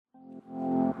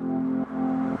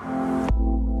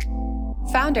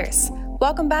Founders,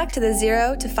 welcome back to the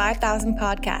 0 to 5,000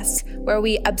 podcast, where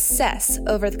we obsess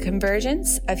over the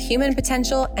convergence of human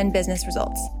potential and business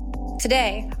results.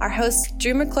 Today, our hosts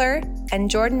Drew McClure and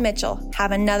Jordan Mitchell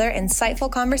have another insightful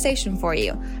conversation for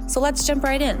you. So let's jump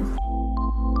right in.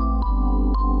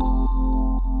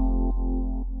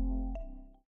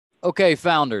 Okay,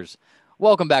 founders,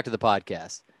 welcome back to the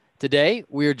podcast. Today,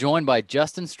 we are joined by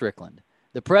Justin Strickland,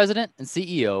 the president and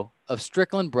CEO of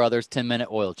Strickland Brothers 10-Minute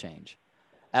Oil Change.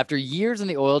 After years in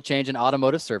the oil change and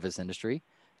automotive service industry,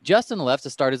 Justin left to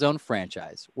start his own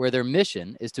franchise, where their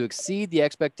mission is to exceed the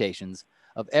expectations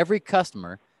of every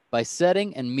customer by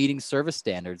setting and meeting service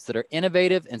standards that are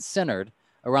innovative and centered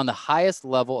around the highest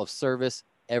level of service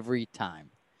every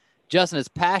time. Justin is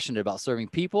passionate about serving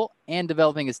people and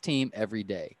developing his team every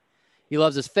day. He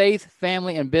loves his faith,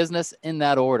 family, and business in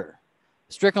that order.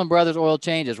 Strickland Brothers Oil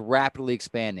Change is rapidly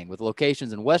expanding with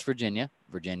locations in West Virginia,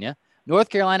 North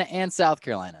Carolina, and South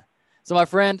Carolina. So, my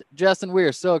friend, Justin, we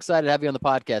are so excited to have you on the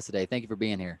podcast today. Thank you for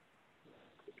being here.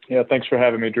 Yeah, thanks for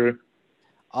having me, Drew.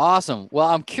 Awesome. Well,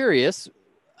 I'm curious.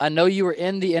 I know you were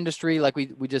in the industry like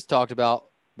we just talked about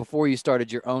before you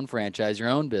started your own franchise, your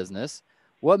own business.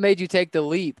 What made you take the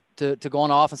leap to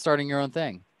going off and starting your own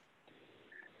thing?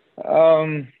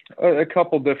 A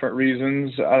couple different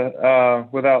reasons.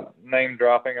 Without name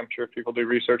dropping, I'm sure if people do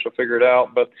research will figure it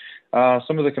out. But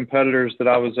some of the competitors that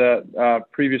I was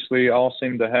at previously all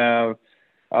seem to have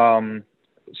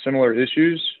similar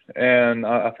issues, and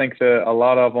I think that a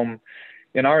lot of them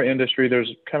in our industry,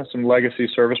 there's kind of some legacy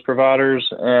service providers,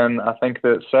 and I think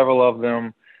that several of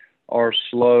them are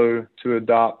slow to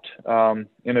adopt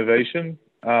innovation.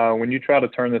 When you try to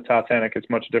turn the Titanic,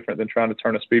 it's much different than trying to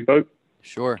turn a speedboat.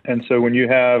 Sure. And so when you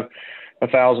have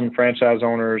 1,000 franchise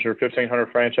owners or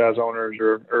 1,500 franchise owners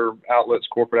or outlets,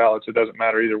 corporate outlets, it doesn't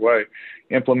matter either way.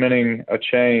 Implementing a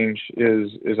change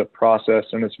is a process,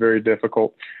 and it's very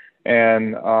difficult.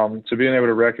 And so being able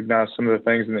to recognize some of the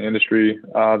things in the industry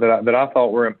that I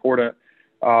thought were important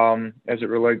as it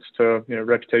relates to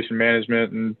reputation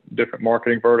management and different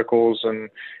marketing verticals and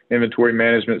inventory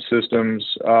management systems,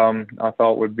 I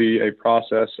thought would be a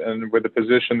process. And with the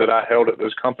position that I held at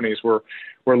those companies were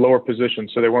lower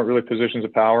positions, so they weren't really positions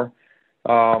of power.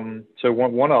 So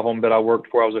one of them that I worked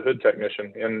for, I was a hood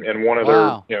technician in one of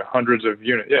their hundreds of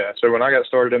units. Yeah. So when I got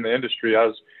started in the industry,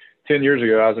 10 years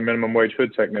ago, I was a minimum wage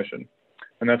hood technician,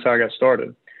 and that's how I got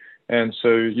started. And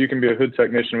so you can be a hood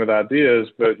technician with ideas,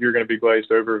 but you're going to be glazed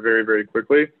over very, very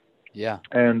quickly. Yeah.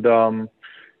 And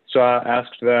so I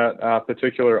asked that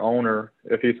particular owner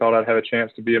if he thought I'd have a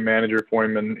chance to be a manager for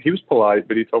him. And he was polite,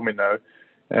 but he told me no.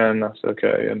 And I said,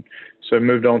 okay. And so I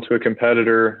moved on to a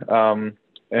competitor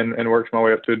and worked my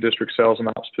way up to a district sales and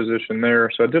ops position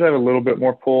there. So I did have a little bit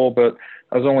more pull, but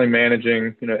I was only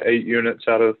managing 8 units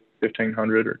out of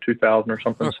 1,500 or 2,000 or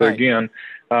something. Right. So again,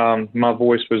 my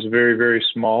voice was very, very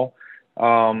small.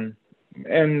 And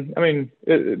I mean,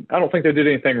 I don't think they did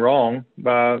anything wrong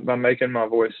by making my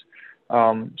voice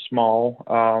small.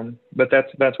 But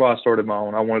that's why I started my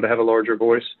own. I wanted to have a larger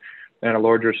voice and a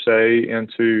larger say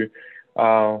into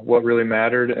what really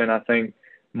mattered. And I think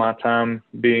my time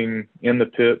being in the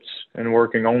pits and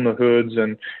working on the hoods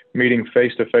and meeting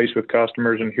face to face with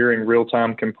customers and hearing real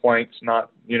time complaints,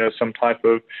 not some type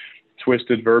of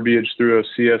twisted verbiage through a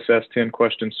CSS 10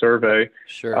 question survey.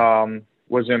 Sure.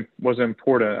 Was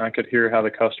important. I could hear how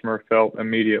the customer felt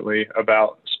immediately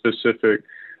about specific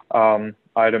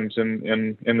items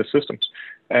in the systems,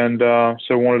 and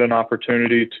so wanted an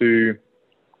opportunity to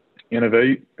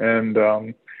innovate and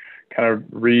kind of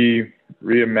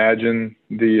reimagine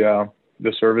the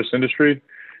service industry,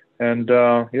 and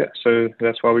so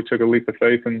that's why we took a leap of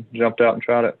faith and jumped out and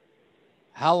tried it.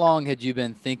 How long had you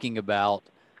been thinking about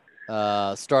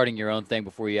starting your own thing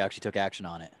before you actually took action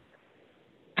on it?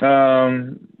 I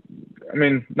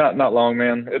mean, not long,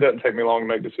 man. It doesn't take me long to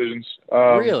make decisions.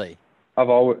 Really? I've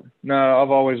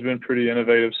always been pretty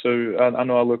innovative. So I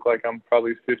know I look like I'm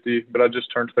probably 50, but I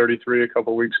just turned 33 a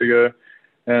couple of weeks ago.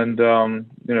 And,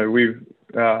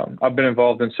 I've been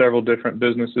involved in several different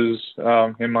businesses,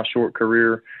 in my short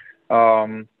career.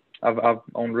 I've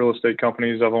owned real estate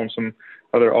companies. I've owned some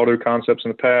other auto concepts in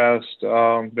the past,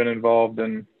 been involved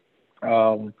in,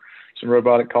 some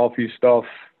robotic coffee stuff,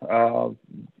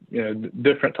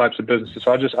 different types of businesses.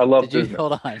 So I love business.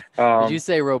 Hold on. Did you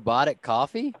say robotic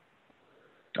coffee?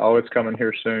 Oh, it's coming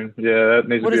here soon. Yeah, that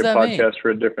needs to be a podcast for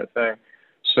a different thing.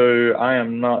 So I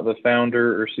am not the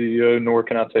founder or CEO, nor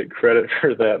can I take credit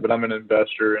for that, but I'm an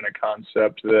investor in a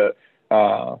concept that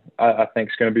I think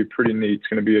is going to be pretty neat. It's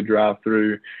going to be a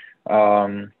drive-through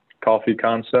coffee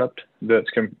concept that's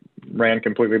ran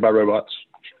completely by robots.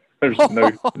 There's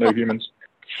no humans.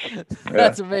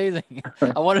 That's amazing.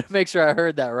 I wanted to make sure I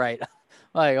heard that right.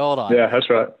 Like, hold on. Yeah, that's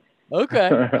right. Okay.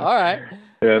 All right.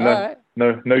 Yeah, All right.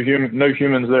 no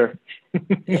humans there.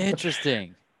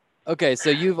 Interesting. Okay, so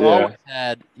you've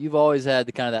Yeah. always had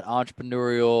the kind of that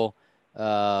entrepreneurial,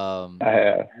 I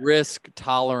have. risk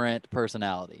tolerant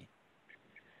personality.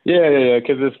 Yeah.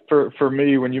 Because it's for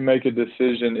me, when you make a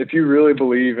decision, if you really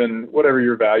believe in whatever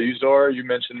your values are, you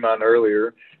mentioned mine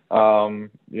earlier.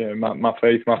 My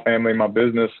faith, my family, my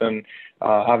business, and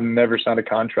I've never signed a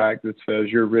contract that says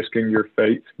you're risking your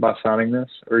faith by signing this,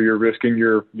 or you're risking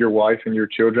your wife and your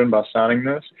children by signing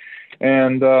this.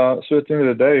 And so at the end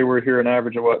of the day, we're here an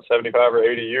average of 75 or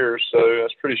 80 years, so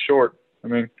that's pretty short. I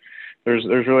mean, there's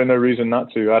really no reason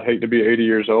not to. I'd hate to be 80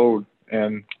 years old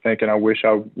and thinking I wish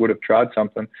I would have tried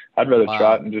something. I'd rather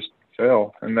try it and just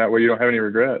fail, and that way you don't have any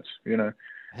regrets.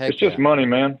 Heck it's just money,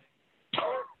 man.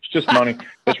 It's just money.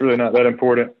 It's really not that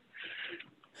important.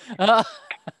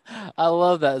 I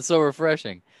love that. It's so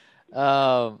refreshing.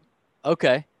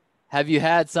 Okay. Have you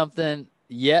had something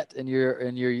yet in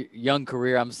your young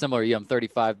career? I'm similar to you. I'm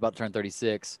 35, about to turn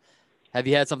 36. Have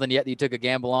you had something yet that you took a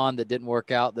gamble on that didn't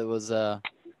work out, that was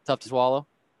tough to swallow?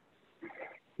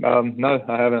 No,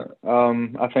 I haven't.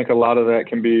 I think a lot of that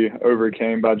can be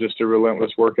overcame by just a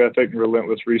relentless work ethic and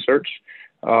relentless research.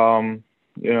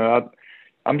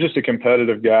 I'm just a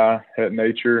competitive guy at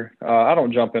nature. I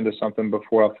don't jump into something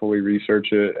before I fully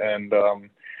research it. And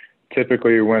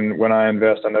typically when I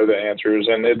invest, I know the answers,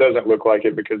 and it doesn't look like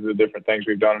it because of the different things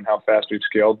we've done and how fast we've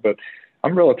scaled, but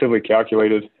I'm relatively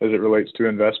calculated as it relates to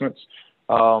investments.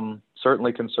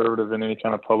 Certainly conservative in any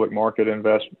kind of public market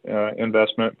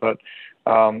investment, but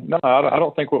no, I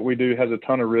don't think what we do has a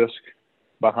ton of risk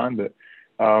behind it.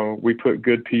 We put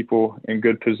good people in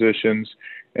good positions,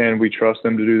 and we trust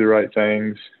them to do the right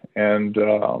things. And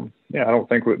I don't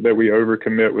think that we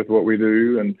overcommit with what we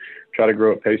do and try to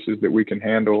grow at paces that we can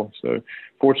handle. So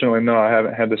fortunately, no, I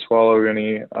haven't had to swallow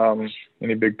any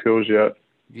big pills yet.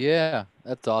 Yeah,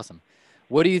 that's awesome.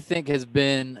 What do you think has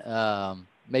been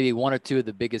maybe one or two of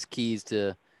the biggest keys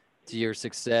to your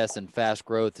success and fast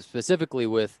growth, specifically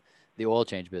with the oil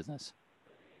change business?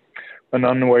 An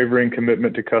unwavering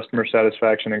commitment to customer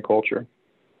satisfaction and culture.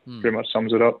 Pretty much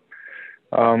sums it up.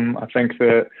 I think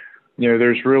that,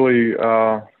 there's really,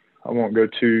 I won't go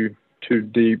too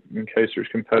deep in case there's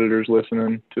competitors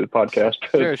listening to the podcast.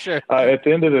 But, sure. At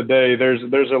the end of the day,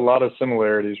 there's a lot of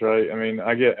similarities, right? I mean,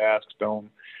 I get asked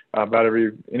about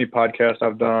any podcast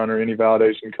I've done or any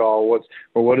validation call,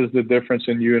 what is the difference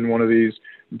in you and one of these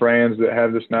brands that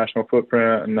have this national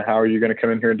footprint, and how are you going to come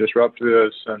in here and disrupt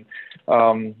this?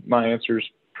 And my answer is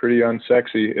pretty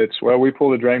unsexy. It's, well, we pull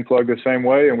the drain plug the same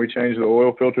way and we change the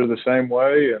oil filter the same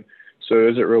way. And so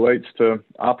as it relates to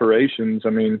operations, I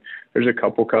mean, there's a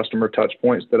couple customer touch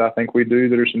points that I think we do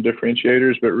that are some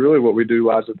differentiators, but really what we do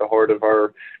lies at the heart of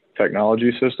our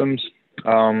technology systems,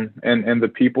 and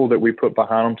the people that we put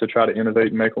behind them to try to innovate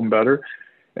and make them better.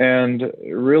 And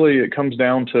really it comes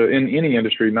down to, in any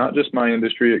industry, not just my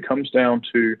industry, it comes down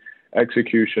to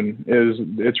execution.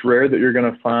 It's rare that you're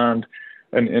going to find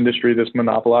an industry that's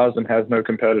monopolized and has no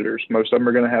competitors. Most of them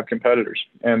are going to have competitors,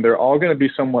 and they're all going to be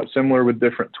somewhat similar with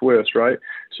different twists, right?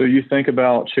 So you think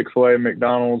about Chick-fil-A and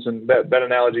McDonald's, and that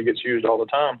analogy gets used all the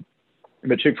time.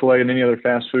 But Chick-fil-A and any other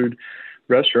fast food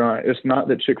restaurant, it's not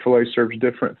that Chick-fil-A serves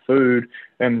different food,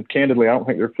 and candidly, I don't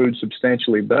think their food's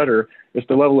substantially better. It's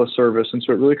the level of service, and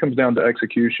so it really comes down to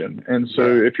execution. And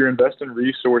so if you're investing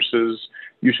resources,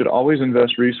 you should always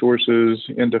invest resources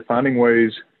into finding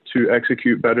ways to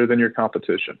execute better than your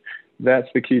competition. That's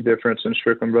the key difference in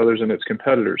Strickland Brothers and its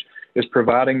competitors, is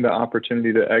providing the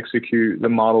opportunity to execute the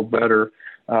model better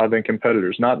than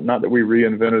competitors. Not that we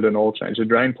reinvented an oil change. The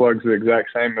drain plug's the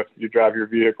exact same if you drive your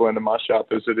vehicle into my shop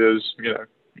as it is,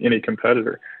 any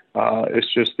competitor.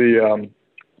 It's just the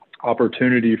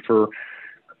opportunity for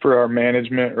our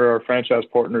management or our franchise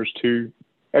partners to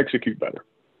execute better.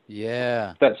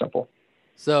 Yeah. It's that simple.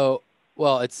 So,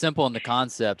 well, it's simple in the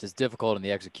concept. It's difficult in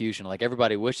the execution. Like,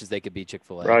 everybody wishes they could be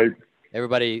Chick-fil-A. Right.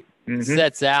 Everybody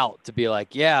sets out to be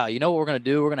like, yeah, you know what we're going to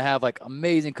do? We're going to have like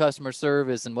amazing customer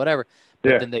service and whatever,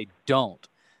 but then they don't.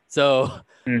 So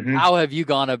how have you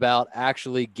gone about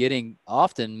actually getting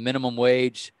often minimum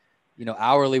wage,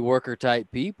 hourly worker type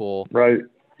people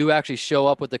who actually show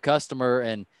up with the customer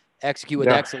and execute with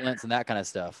excellence and that kind of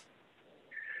stuff?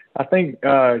 I think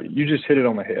you just hit it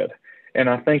on the head. And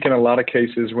I think in a lot of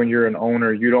cases when you're an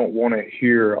owner, you don't want to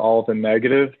hear all the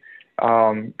negative,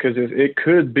 because it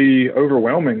could be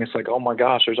overwhelming. It's like, oh my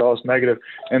gosh, there's all this negative.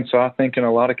 And so I think in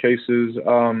a lot of cases,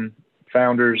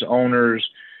 founders, owners,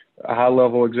 a high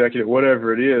level executive,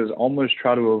 whatever it is, almost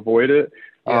try to avoid it.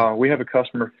 Yeah. We have a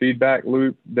customer feedback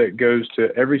loop that goes to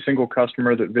every single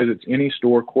customer that visits any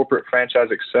store, corporate, franchise,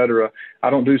 etc. I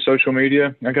don't do social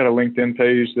media. I got a LinkedIn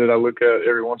page that I look at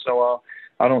every once in a while.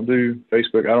 I don't do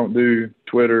Facebook. I don't do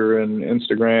Twitter and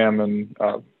Instagram, and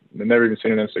I've never even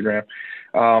seen an Instagram.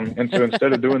 And so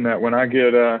instead of doing that, when I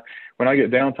get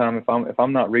downtime, if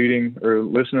I'm not reading or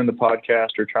listening to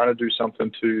podcasts or trying to do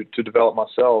something to develop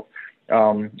myself,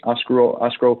 I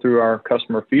scroll through our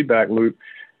customer feedback loop,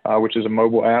 which is a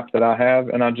mobile app that I have,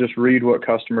 and I just read what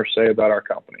customers say about our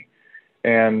company.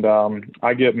 And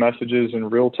I get messages in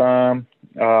real time.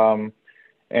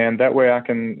 And that way I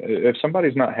can, if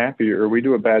somebody's not happy or we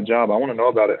do a bad job, I want to know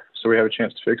about it so we have a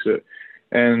chance to fix it.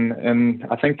 And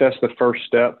I think that's the first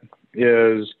step,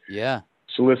 is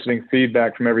soliciting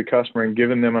feedback from every customer and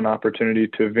giving them an opportunity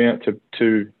to vent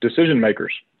to decision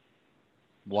makers.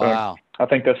 Wow. So I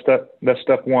think that's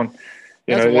step one.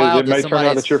 That's wild. It may turn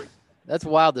out that that's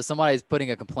wild that somebody's putting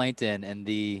a complaint in and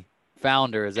the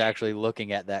founder is actually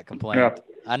looking at that complaint. Yeah.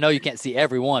 I know you can't see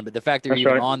every one, but the fact that you're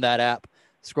That's even right. on that app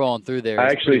scrolling through there I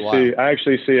is actually pretty wild. I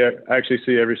actually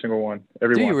see every single one.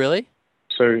 Do you really?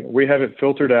 So we have it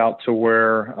filtered out to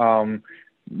where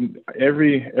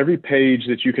every page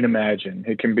that you can imagine.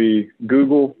 It can be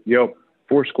Google, Yelp,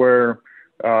 Foursquare,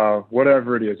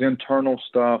 whatever it is, internal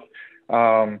stuff.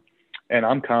 And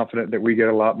I'm confident that we get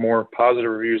a lot more positive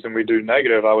reviews than we do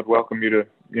negative. I would welcome you to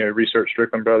research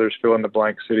Strickland Brothers, fill in the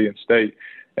blank city and state.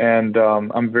 And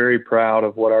I'm very proud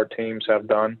of what our teams have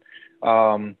done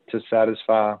to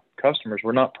satisfy customers.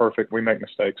 We're not perfect. We make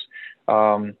mistakes.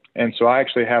 And so I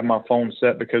actually have my phone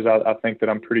set because I think that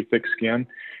I'm pretty thick-skinned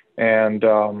and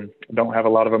don't have a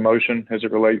lot of emotion as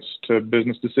it relates to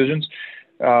business decisions.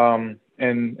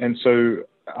 And so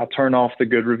I turn off the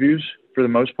good reviews for the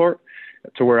most part,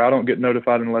 to where I don't get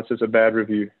notified unless it's a bad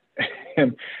review.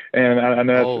 and I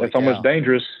know that's almost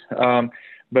dangerous.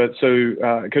 But so,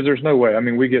 cause there's no way, I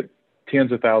mean, we get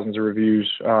tens of thousands of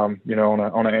reviews, on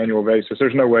an annual basis.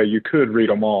 There's no way you could read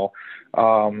them all.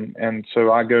 And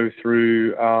so I go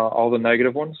through, all the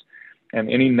negative ones, and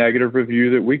any negative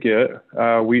review that we get,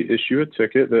 we issue a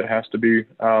ticket that has to be,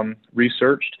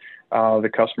 researched. The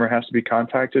customer has to be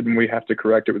contacted, and we have to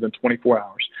correct it within 24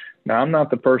 hours. Now, I'm not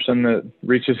the person that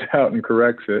reaches out and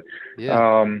corrects it,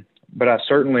 but I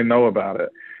certainly know about it.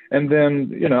 And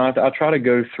then, I try to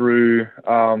go through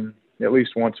at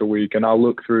least once a week, and I'll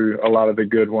look through a lot of the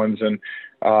good ones and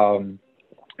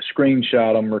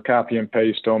screenshot them or copy and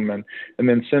paste them, and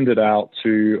then send it out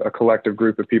to a collective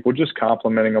group of people, just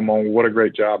complimenting them on what a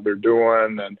great job they're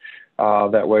doing. And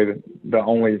that way, the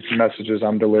only messages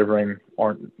I'm delivering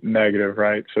aren't negative,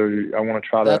 right? So I want to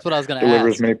try to deliver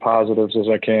as many positives as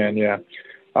I can. Yeah.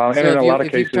 And in a lot of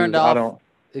cases,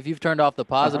 if you've turned off the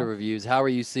positive reviews, how are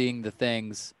you seeing the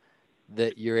things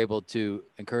that you're able to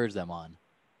encourage them on?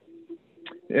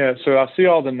 Yeah. So I see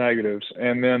all the negatives,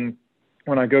 and then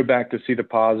when I go back to see the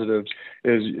positives,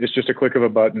 it's just a click of a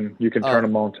button. You can turn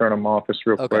them on, turn them off. It's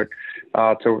real quick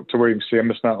to where you can see them.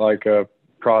 It's not like a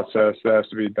process that has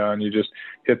to be done. You just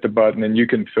hit the button, and you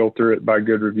can filter it by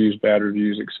good reviews, bad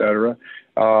reviews, etc.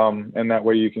 And that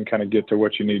way you can kind of get to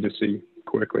what you need to see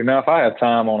quickly. Now, if I have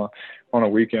time on a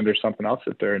weekend or something, I'll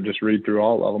sit there and just read through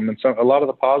all of them. And a lot of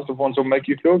the positive ones will make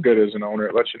you feel good as an owner.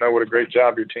 It lets you know what a great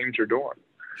job your teams are doing.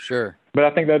 Sure. But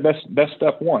I think that's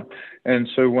step one. And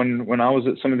so when I was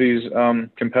at some of these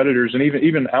competitors, and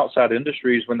even outside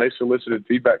industries, when they solicited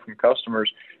feedback from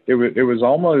customers, it was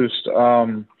almost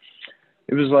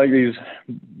it was like these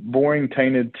boring,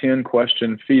 tainted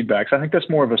 10-question feedbacks. I think that's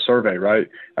more of a survey, right?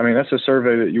 I mean, that's a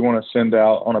survey that you want to send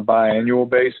out on a biannual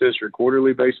basis or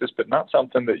quarterly basis, but not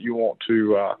something that you want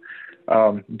to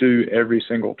do every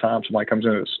single time somebody comes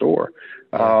into the store.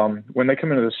 When they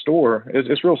come into the store,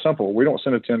 it's real simple. We don't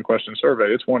send a 10-question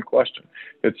survey. It's one question.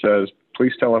 It says,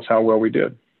 please tell us how well we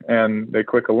did. And they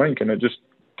click a link, and it just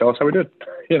tell us how we did.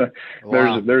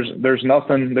 Wow. There's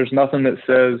nothing that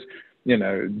says,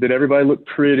 did everybody look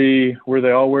pretty? Were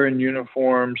they all wearing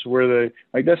uniforms? Were they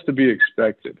like, that's to be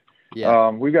expected.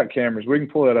 Yeah. We've got cameras. We can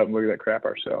pull that up and look at that crap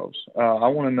ourselves. I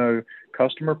want to know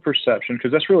customer perception,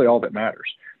 because that's really all that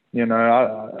matters.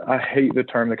 I hate the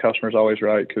term the customer's always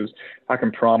right, because I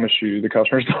can promise you the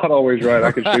customer's not always right.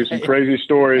 I could show you some crazy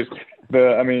stories.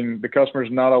 The customer's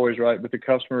not always right, but the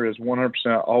customer is 100%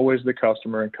 always the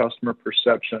customer, and customer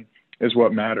perception is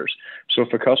what matters. So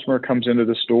if a customer comes into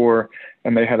the store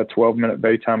and they had a 12-minute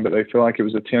bay time, but they feel like it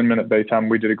was a 10-minute bay time,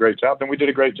 we did a great job, then we did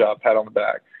a great job, pat on the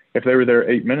back. If they were there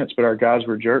 8 minutes, but our guys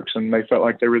were jerks and they felt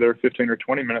like they were there 15 or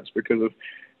 20 minutes because of,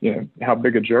 how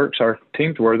big of jerks our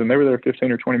teams were, then they were there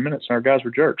 15 or 20 minutes and our guys were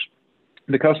jerks.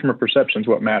 The customer perception is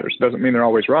what matters. It doesn't mean they're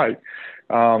always right,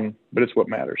 but it's what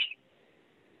matters.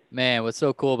 Man, what's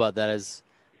so cool about that is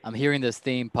I'm hearing this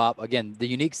theme pop again. The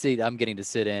unique seat I'm getting to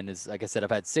sit in is, like I said,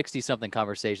 I've had 60 something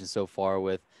conversations so far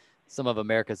with some of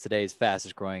America's today's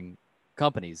fastest growing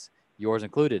companies, yours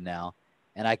included now.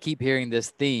 And I keep hearing this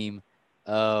theme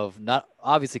of not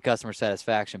obviously customer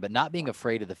satisfaction, but not being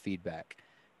afraid of the feedback.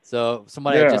 So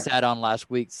somebody I Yeah. just had on last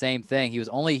week, same thing. He was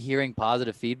only hearing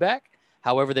positive feedback.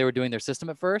 However, they were doing their system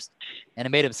at first, and it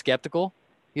made him skeptical.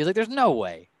 He was like, "There's no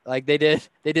way." Like they did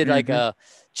like Hmm.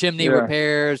 chimney Yeah.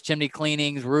 repairs, chimney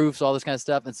cleanings, roofs, all this kind of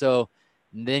stuff. And so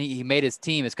then he made his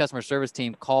customer service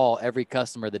team, call every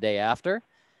customer the day after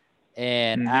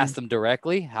and Hmm. ask them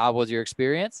directly, "How was your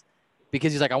experience?"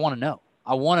 Because he's like, "I want to know.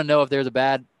 I want to know if there's a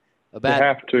bad You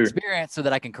have to. experience so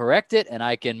that I can correct it and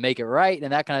I can make it right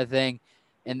and that kind of thing."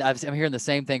 And I'm hearing the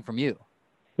same thing from you.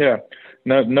 Yeah.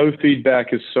 No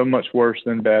feedback is so much worse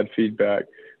than bad feedback.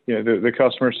 The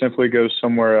customer simply goes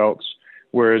somewhere else.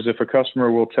 Whereas if a customer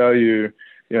will tell you,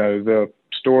 the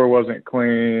store wasn't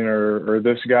clean or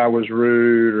this guy was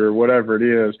rude or whatever it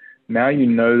is, now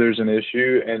there's an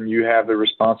issue and you have the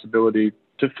responsibility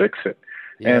to fix it.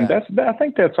 And Yeah. I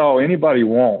think that's all anybody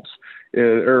wants,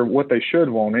 or what they should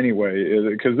want anyway,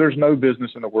 because there's no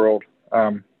business in the world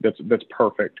that's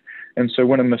perfect. And so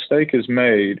when a mistake is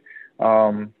made,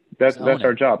 Just that's own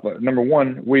our it. job. But number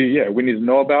one, we need to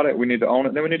know about it. We need to own it.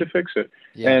 And then we need to fix it.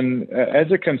 Yeah. And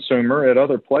as a consumer at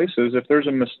other places, if there's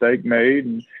a mistake made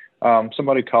and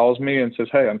somebody calls me and says,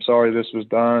 "Hey, I'm sorry this was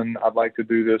done. I'd like to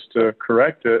do this to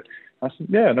correct it." I said,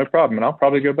 "Yeah, no problem. And I'll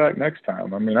probably go back next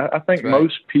time." I mean, I That's think right.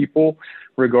 most people,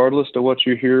 regardless of what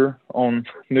you hear on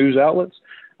news outlets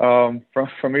from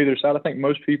either side, I think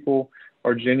most people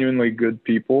are genuinely good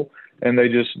people, and they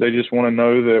just want to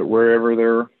know that wherever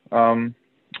they're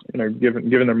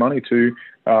giving their money to,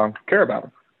 care about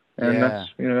them. And Yeah.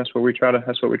 that's what we try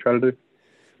to do.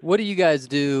 What do you guys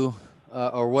do,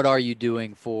 or what are you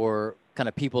doing for kind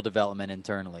of people development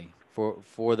internally for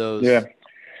Yeah. those?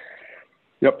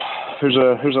 Yep. There's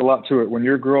a lot to it. When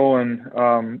you're growing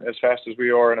as fast as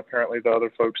we are, and apparently the other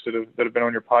folks that have been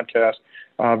on your podcast,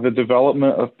 the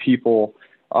development of people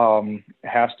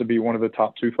has to be one of the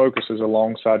top two focuses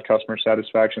alongside customer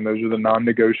satisfaction. Those are the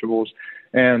non-negotiables.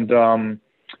 And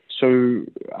so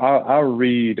I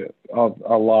read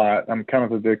a lot. I'm kind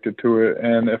of addicted to it.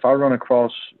 And if I run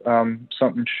across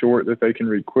something short that they can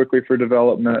read quickly for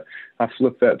development, I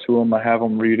flip that to them. I have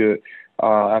them read it.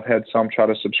 I've had some try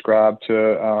to subscribe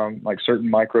to like certain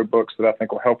micro books that I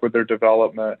think will help with their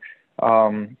development.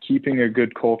 Keeping a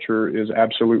good culture is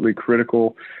absolutely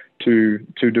critical to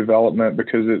development,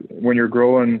 because when you're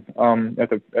growing at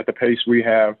the pace we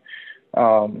have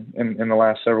in the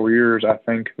last several years, I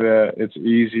think that it's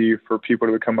easy for people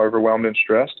to become overwhelmed and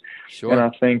stressed. And Sure. I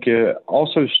think it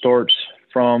also starts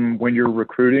from when you're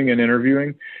recruiting and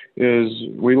interviewing. Is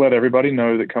we let everybody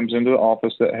know that comes into the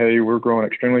office that, hey, we're growing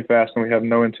extremely fast and we have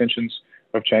no intentions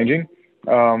of changing.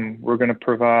 We're going to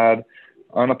provide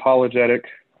unapologetic,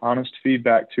 honest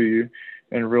feedback to you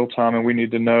in real time, and we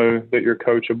need to know that you're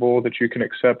coachable, that you can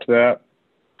accept that.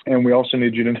 And we also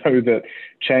need you to know that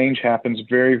change happens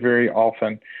very, very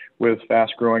often with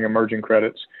fast growing emerging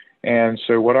credits. And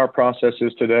so what our process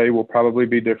is today will probably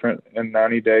be different in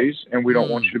 90 days. And we don't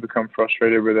want you to become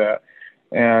frustrated with that.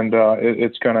 And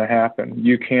it's going to happen.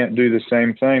 You can't do the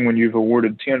same thing when you've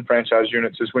awarded 10 franchise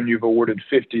units as when you've awarded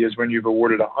 50, as when you've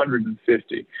awarded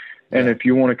 150. And Yeah. if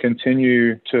you want to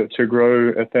continue to grow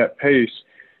at that pace,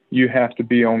 you have to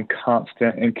be on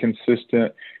constant and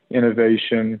consistent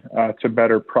innovation to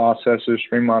better processes,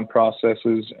 streamline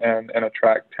processes, and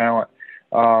attract talent.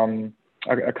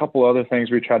 A couple other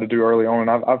things we try to do early on,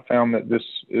 and I've found that this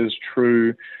is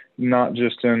true not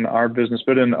just in our business,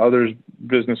 but in others'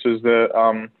 businesses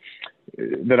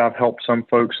that I've helped some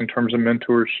folks in terms of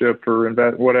mentorship or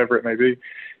whatever it may be,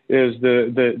 is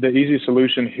the easy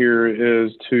solution here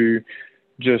is to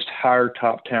just hire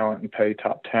top talent and pay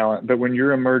top talent. But when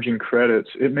you're emerging credits,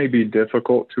 it may be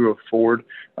difficult to afford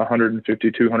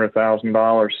 $150,000,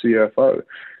 $200,000 CFO.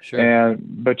 Sure.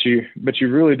 But you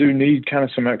really do need kind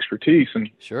of some expertise. And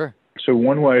Sure. so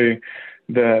one way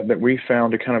that we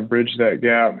found to kind of bridge that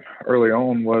gap early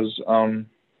on was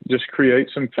just create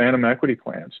some phantom equity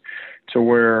plans, to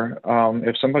where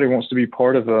if somebody wants to be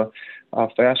part of a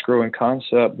fast growing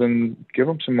concept, then give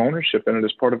them some ownership in it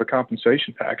as part of a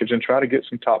compensation package, and try to get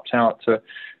some top talent to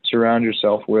surround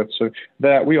yourself with. So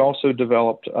that we also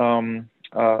developed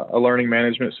a learning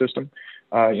management system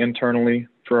internally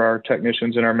for our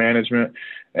technicians and our management.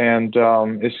 And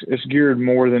it's geared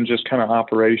more than just kind of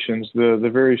operations. The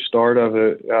very start of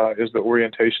it is the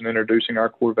orientation, introducing our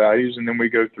core values, and then we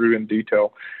go through in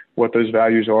detail what those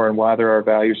values are and why they're our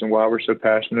values and why we're so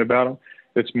passionate about them.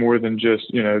 it's more than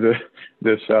just,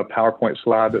 this PowerPoint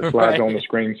slide that slides Right. on the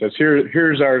screen and says,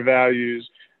 here's our values.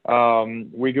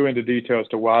 We go into detail as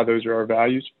to why those are our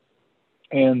values.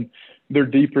 And they're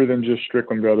deeper than just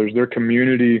Strickland Brothers. They're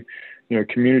community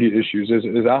issues.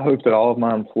 As I hope that all of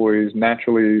my employees,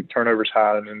 naturally turnover's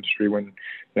high in the industry when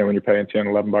you're paying 10,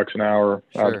 $11 an hour,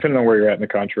 Sure. depending on where you're at in the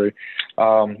country.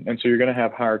 And so you're going to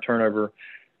have higher turnover.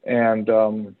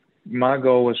 And my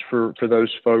goal is for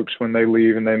those folks, when they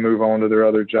leave and they move on to their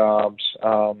other jobs,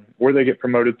 or they get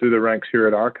promoted through the ranks here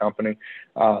at our company,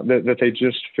 that they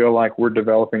just feel like we're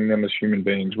developing them as human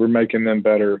beings. We're making them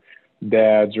better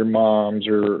dads or moms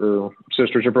or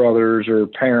sisters or brothers or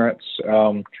parents,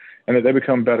 and that they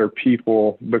become better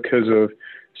people because of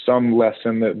some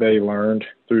lesson that they learned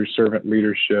through servant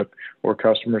leadership or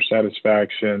customer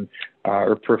satisfaction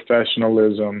or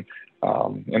professionalism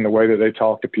in the way that they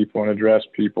talk to people and address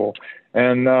people.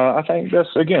 And I think that's,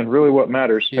 again, really what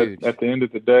matters. At the end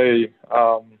of the day,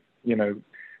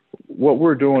 what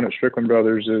we're doing at Strickland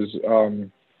Brothers is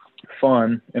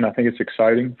fun, and I think it's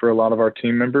exciting for a lot of our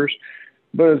team members,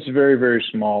 but it's very, very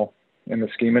small in the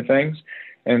scheme of things.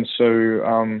 And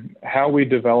so how we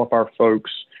develop our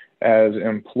folks as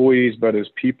employees, but as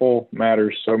people,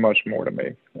 matters so much more to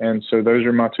me. And so those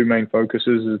are my two main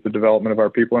focuses: is the development of our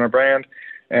people and our brand,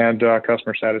 and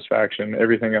customer satisfaction.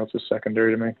 Everything else is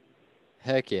secondary to me.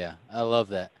 Heck yeah. I love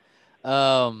that.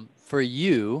 For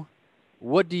you,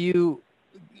 what do you,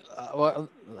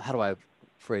 how do I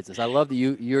phrase this? I love that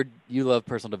you love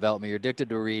personal development. You're addicted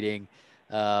to reading.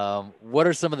 What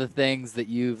are some of the things that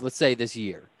let's say this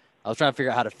year, I was trying to figure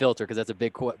out how to filter, because that's a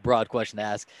big, broad question to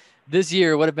ask. This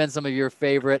year, what have been some of your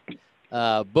favorite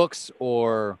books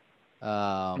or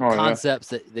concepts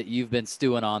that you've been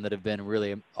stewing on that have been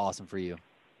really awesome for you?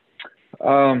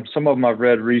 Some of them I've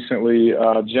read recently.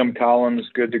 Jim Collins,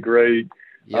 Good to Great.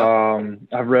 Yep.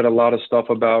 I've read a lot of stuff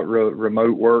about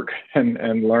remote work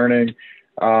and learning.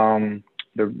 The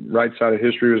Right Side of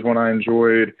History was one I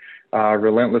enjoyed.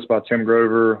 Relentless by Tim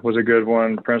Grover was a good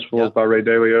one. Principles by Ray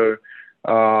Dalio.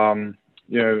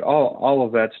 All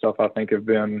of that stuff I think have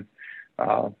been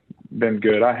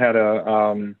good. I had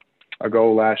a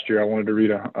goal last year. I wanted to read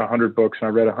 100 books, and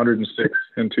I read 106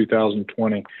 in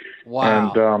 2020.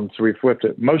 Wow. And so we flipped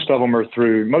it. Most of them are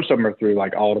through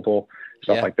like Audible,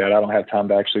 stuff like that. I don't have time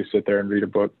to actually sit there and read a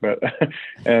book, but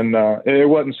and it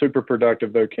wasn't super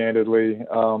productive, though, candidly.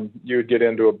 You would get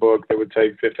into a book that would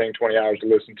take 15, 20 hours to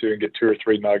listen to and get 2 or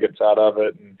 3 nuggets out of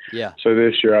it. And so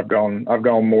this year I've gone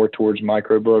more towards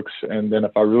micro books. And then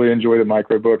if I really enjoy the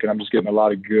micro book and I'm just getting a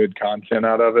lot of good content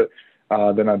out of it,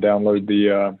 then I download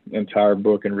the entire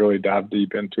book and really dive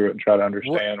deep into it and try to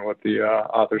understand what the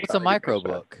author's What's a micro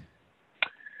book?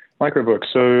 Microbooks.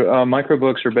 So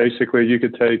microbooks are basically, you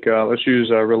could take, let's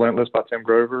use Relentless by Tim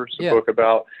Grover. It's a book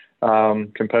about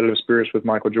competitive spirits with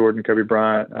Michael Jordan, Kobe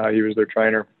Bryant. He was their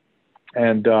trainer.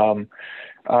 And so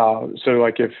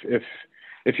like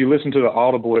if you listen to the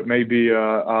Audible, it may be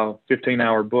a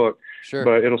 15-hour book,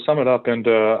 but it'll sum it up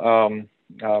into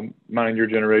mine and your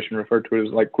generation referred to it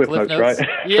as like Cliff Notes, right?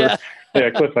 Yeah. Yeah,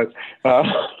 Cliff Notes.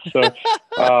 But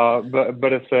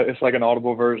it's like an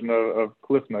Audible version of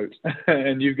Cliff Notes,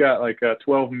 and you've got like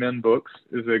 12 Men books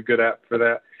is a good app for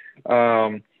that,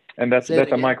 and that's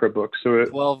a micro book. So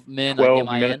 12 Men, 12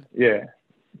 minute, yeah,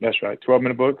 that's right,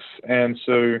 12-minute books. And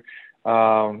so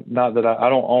not that I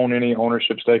don't own any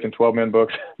ownership stake in 12 Men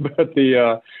books, but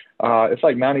it's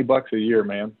like $90 a year,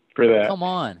 man, for that. Come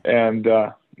on. And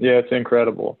yeah, it's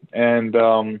incredible. And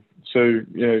so,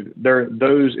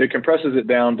 it compresses it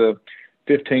down to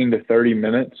 15 to 30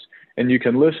 minutes, and you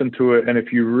can listen to it. And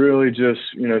if you really just,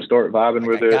 start vibing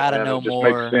with it, and it just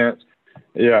makes sense.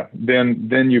 Yeah.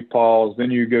 Then you pause,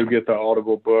 then you go get the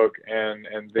Audible book and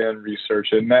then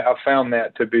research it. And I found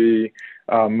that to be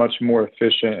much more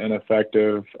efficient and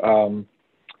effective for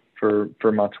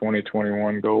my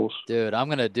 2021 goals. Dude, I'm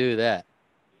going to do that.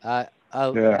 I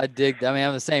dig. I mean,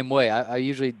 I'm the same way. I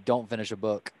usually don't finish a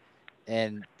book.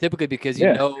 And typically because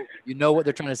you know what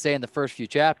they're trying to say in the first few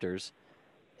chapters,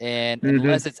 and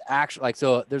unless it's actually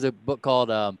so there's a book called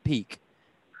Peak,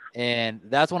 and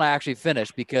that's when I actually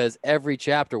finished, because every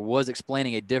chapter was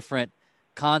explaining a different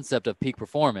concept of peak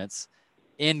performance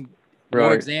in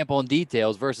more example and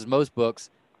details, versus most books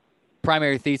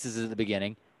primary thesis is at the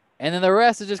beginning, and then the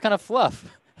rest is just kind of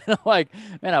fluff. And I'm like,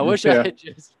 man, I wish I had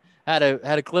just had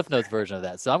a Cliff Notes version of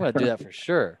that. So I'm going to do that for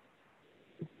sure.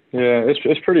 Yeah, it's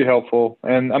pretty helpful.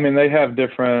 And I mean, they have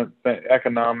different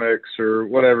economics or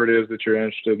whatever it is that you're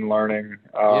interested in learning.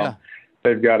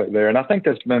 They've got it there. And I think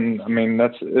it's been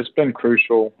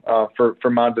crucial for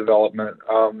my development.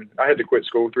 I had to quit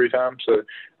school 3 times, so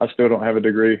I still don't have a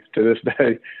degree to this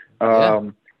day. Yeah.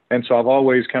 And so I've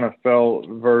always kind of felt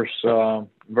versus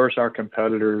our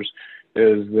competitors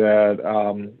is that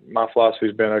my philosophy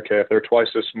has been, okay, if they're twice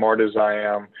as smart as I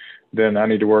am, then I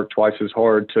need to work twice as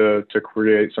hard to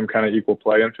create some kind of equal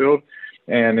playing field.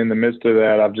 And in the midst of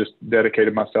that, I've just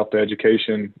dedicated myself to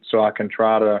education so I can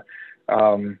try to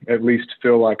at least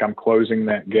feel like I'm closing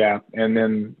that gap. And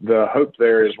then the hope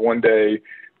there is one day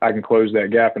I can close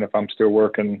that gap. And if I'm still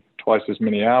working twice as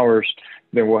many hours,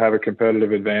 then we'll have a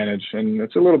competitive advantage. And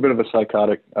it's a little bit of a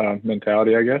psychotic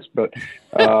mentality, I guess. But,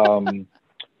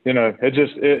 you know,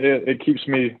 it keeps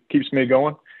me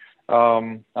going.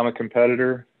 I'm a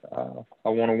competitor. I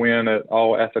want to win at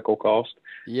all ethical cost.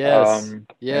 Yes.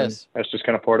 Yes. That's just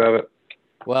kind of part of it.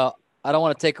 Well, I don't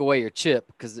want to take away your chip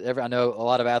because I know a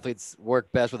lot of athletes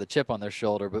work best with a chip on their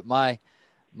shoulder, but my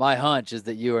hunch is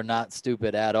that you are not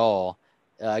stupid at all.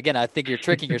 Again, I think you're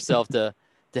tricking yourself to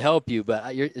help you,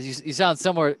 but you sound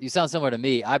similar. You sound similar to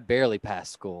me. I barely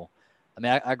passed school. I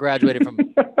mean, I graduated from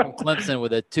Clemson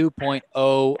with a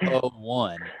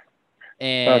 2.001,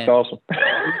 and That's awesome.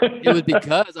 it was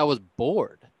because I was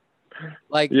bored.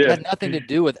 Like, it had nothing to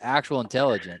do with actual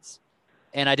intelligence.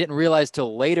 And I didn't realize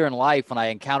till later in life when I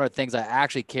encountered things I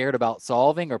actually cared about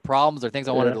solving or problems or things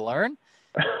I wanted to learn.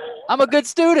 I'm a good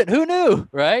student. Who knew,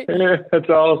 right? Yeah, that's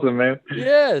awesome, man.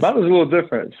 Yes. Mine was a little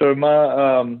different. So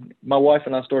my wife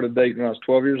and I started dating when I was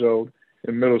 12 years old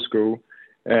in middle school.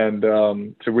 And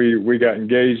so we got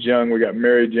engaged young. We got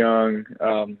married young.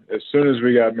 As soon as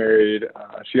we got married,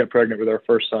 she got pregnant with our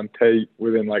first son, Tate,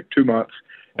 within like 2 months.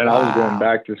 And I was going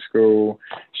back to school.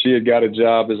 She had got a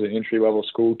job as an entry-level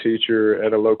school teacher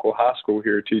at a local high school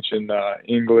here, teaching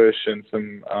English and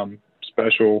some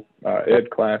special ed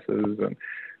classes. And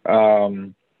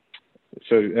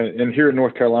so here in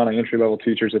North Carolina, entry-level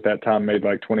teachers at that time made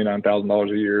like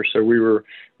 $29,000 a year. So we were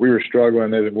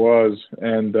struggling as it was.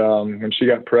 And when she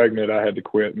got pregnant, I had to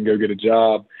quit and go get a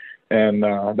job. And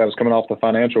that was coming off the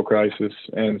financial crisis.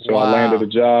 And so I landed a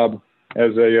job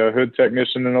as a hood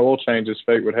technician in oil change, as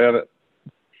fate would have it.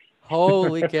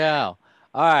 Holy cow.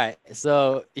 All right.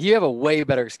 So you have a way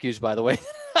better excuse, by the way,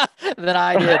 than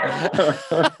I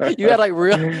did. You had a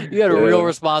real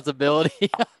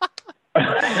responsibility.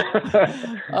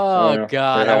 Oh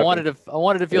God. I wanted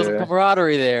to feel some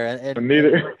camaraderie there. And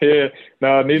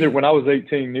neither, when I was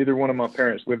 18, neither one of my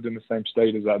parents lived in the same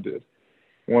state as I did.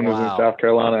 One was in South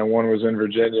Carolina and one was in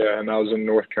Virginia, and I was in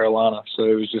North Carolina. So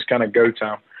it was just kind of go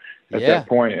time at that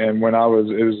point. And when I was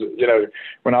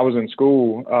in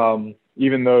school,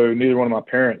 even though neither one of my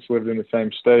parents lived in the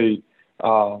same state,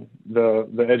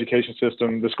 the education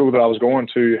system, the school that I was going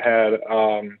to had,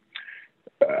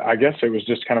 I guess it was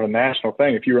just kind of a national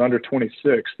thing. If you were under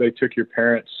 26, they took your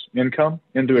parents' income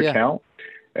into account.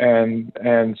 And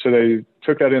so they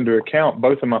took that into account,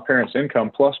 both of my parents' income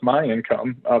plus my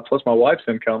income, plus my wife's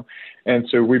income. And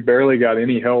so we barely got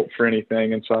any help for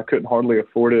anything. And so I couldn't hardly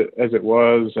afford it as it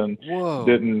was, and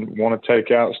didn't want to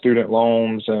take out student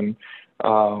loans. And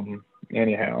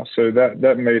anyhow, so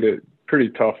that made it pretty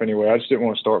tough anyway. I just didn't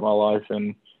want to start my life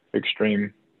in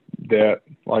extreme debt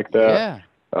like that. Yeah.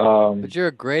 But you're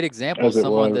a great example of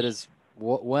someone that has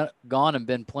gone and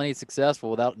been plenty successful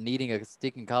without needing a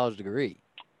sticking college degree.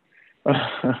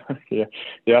 Yeah.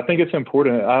 I think it's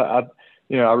important. I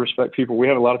respect people. We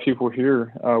have a lot of people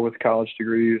here with college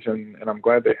degrees, and I'm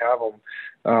glad they have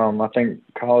them. I think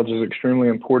college is extremely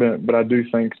important, but I do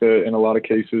think that in a lot of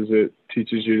cases it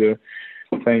teaches you to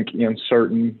think in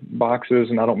certain boxes,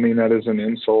 and I don't mean that as an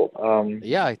insult.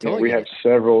 I totally. We have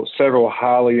several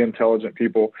highly intelligent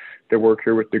people that work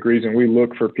here with degrees, and we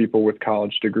look for people with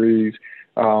college degrees,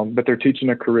 but they're teaching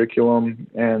a curriculum,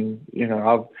 and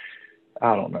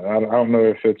I don't know. I don't know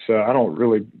if it's.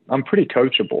 I'm pretty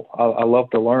coachable. I love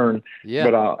to learn,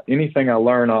 but anything I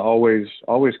learn, I always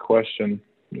question.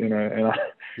 And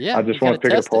I just want to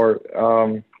pick it apart.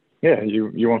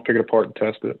 You want to pick it apart and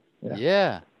test it.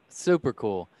 Yeah. Super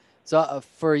cool. So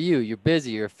for you, you're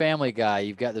busy, you're a family guy,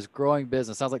 you've got this growing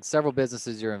business. Sounds like several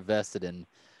businesses you're invested in.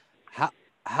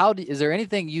 Is there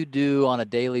anything you do on a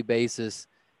daily basis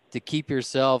to keep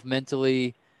yourself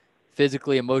mentally,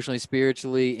 physically, emotionally,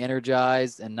 spiritually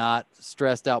energized and not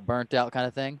stressed out, burnt out kind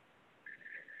of thing?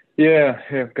 Yeah.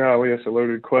 Golly, that's a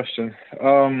loaded question.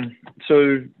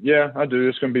 So yeah, I do.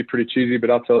 It's going to be pretty cheesy, but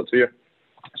I'll tell it to you.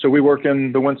 So we work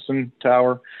in the Winston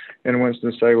Tower in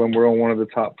Winston-Salem. We're on one of the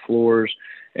top floors.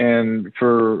 And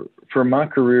for my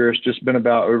career, it's just been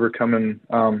about overcoming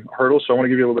hurdles. So I want to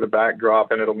give you a little bit of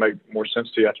backdrop, and it'll make more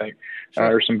sense to you, I think,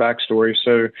 or some backstory.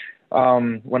 So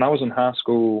when I was in high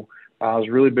school, I was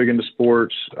really big into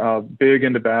sports, big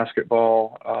into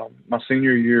basketball. My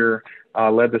senior year,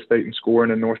 led the state in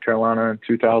scoring in North Carolina in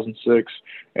 2006,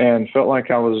 and felt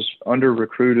like I was under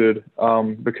recruited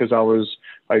because I was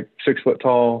like 6 foot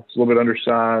tall, a little bit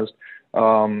undersized.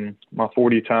 My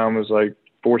 40 time was like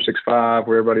 4.65,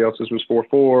 where everybody else's was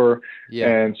 4.4. Yeah.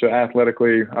 And so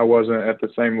athletically, I wasn't at the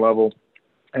same level.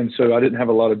 And so I didn't have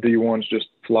a lot of D1s just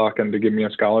flocking to give me a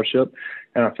scholarship.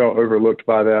 And I felt overlooked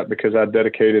by that because I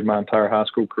dedicated my entire high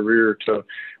school career to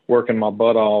working my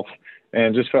butt off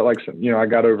and just felt like, I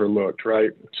got overlooked,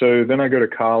 right? So then I go to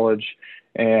college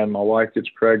and my wife gets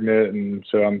pregnant. And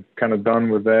so I'm kind of done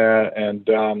with that. And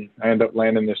I end up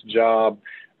landing this job,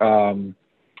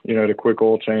 at a quick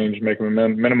oil change, making a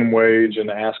minimum wage, and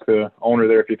asked the owner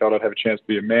there if he thought I'd have a chance to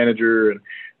be a manager. And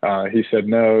he said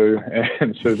no.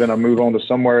 And so then I move on to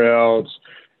somewhere else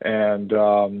and,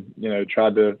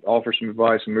 tried to offer some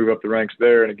advice and move up the ranks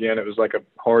there. And again, it was like a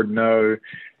hard no.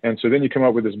 And so then you come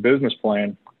up with this business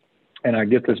plan, and I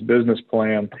get this business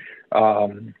plan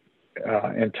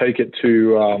and take it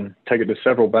to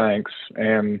several banks.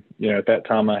 And, at that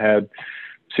time I had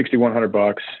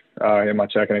 $6,100 in my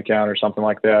checking account or something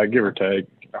like that, give or take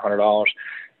 $100.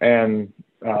 And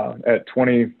at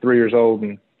 23 years old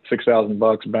and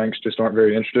 $6,000, banks just aren't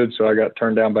very interested. So I got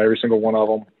turned down by every single one of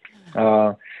them.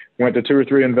 Went to 2 or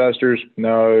 3 investors.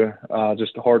 No,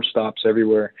 just hard stops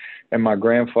everywhere. And my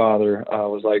grandfather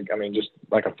was just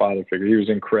like a father figure. He was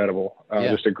incredible.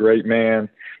 Just a great man.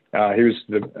 He was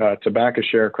the tobacco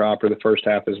sharecropper the first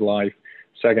half of his life.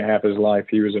 Second half of his life,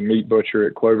 he was a meat butcher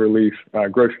at Cloverleaf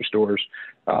grocery stores.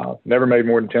 Never made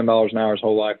more than $10 an hour his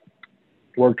whole life.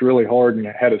 Worked really hard and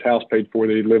had his house paid for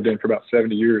that he'd lived in for about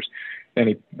 70 years. And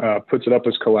he puts it up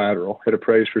as collateral. It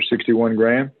appraised for 61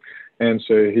 grand. And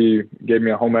so he gave me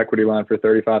a home equity line for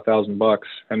 $35,000,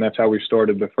 and that's how we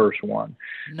started the first one.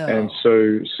 No. And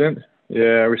so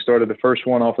we started the first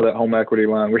one off of that home equity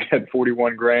line. We had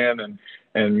 41 grand,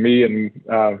 and me and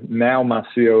now my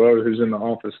COO, who's in the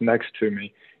office next to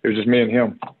me. It was just me and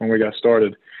him when we got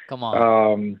started. Come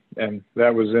on. And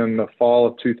that was in the fall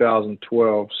of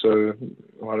 2012, so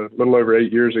a little over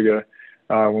 8 years ago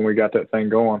when we got that thing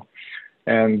going.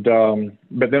 And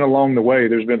but then along the way,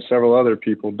 there's been several other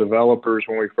people, developers,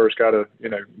 when we first got in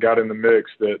the mix,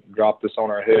 that dropped us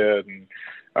on our head.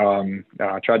 And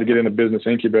I tried to get in a business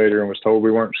incubator and was told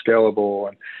we weren't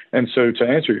scalable. And so to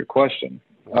answer your question,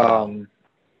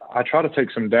 I try to take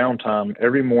some downtime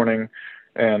every morning,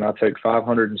 and I take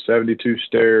 572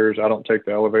 stairs. I don't take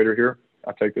the elevator here.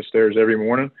 I take the stairs every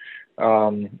morning.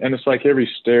 And it's like every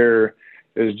stair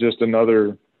is just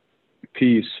another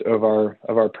piece of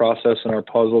our process and our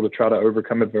puzzle to try to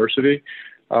overcome adversity.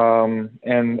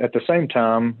 And at the same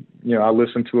time, I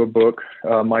listen to a book,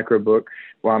 a micro book.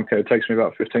 It takes me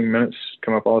about 15 minutes to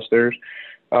come up all the stairs.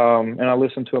 And I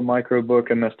listen to a micro book,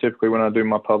 and that's typically when I do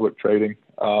my public trading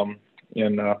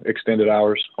in extended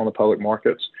hours on the public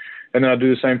markets. And then I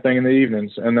do the same thing in the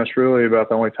evenings. And that's really about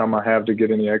the only time I have to get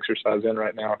any exercise in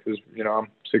right now, because, I'm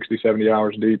 60, 70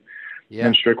 hours deep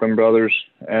in Strickland Brothers.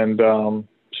 And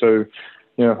so,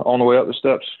 on the way up the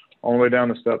steps, on the way down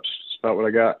the steps, that's about what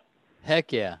I got.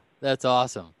 Heck yeah. That's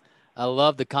awesome. I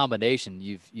love the combination.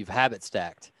 You've habit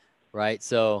stacked, right?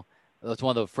 So that's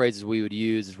one of the phrases we would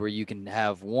use, is where you can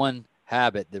have one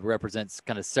habit that represents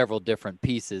kind of several different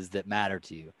pieces that matter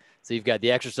to you. So you've got the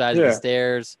exercise of the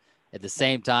stairs. At the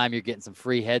same time, you're getting some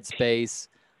free headspace.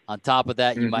 On top of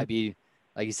that, you might be,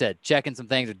 like you said, checking some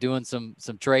things or doing some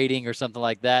trading or something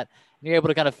like that. And you're able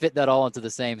to kind of fit that all into the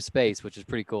same space, which is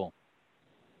pretty cool.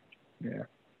 Yeah,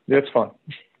 it's fun.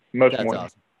 Most That's mornings.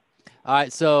 awesome. All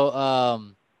right,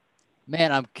 so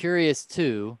man, I'm curious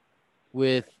too.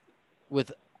 With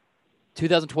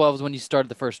 2012 is when you started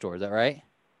the first store. Is that right?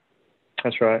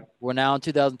 That's right. We're now in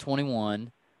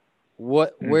 2021.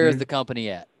 Where is the company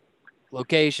at?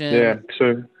 Location? Yeah,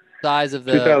 so size of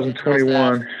the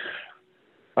 2021.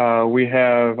 We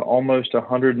have almost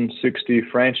 160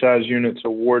 franchise units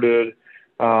awarded,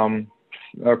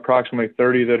 approximately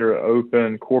 30 that are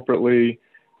open corporately,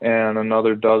 and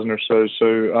another dozen or so.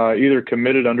 So either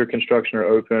committed, under construction, or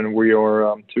open. We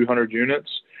are 200 units,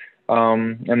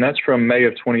 and that's from May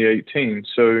of 2018.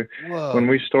 So when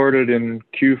we started in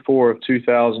Q4 of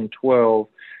 2012,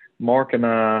 Mark and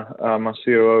I, my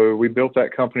COO, we built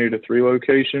that company to 3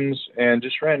 locations and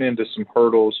just ran into some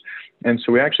hurdles. And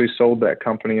so we actually sold that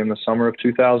company in the summer of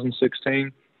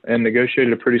 2016 and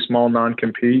negotiated a pretty small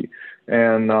non-compete,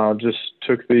 and just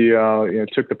took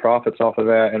the profits off of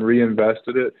that and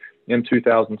reinvested it in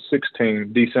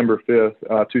 2016, December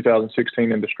 5th,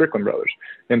 2016, into Strickland Brothers,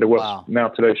 into what's now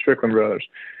today Strickland Brothers.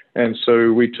 And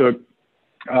so we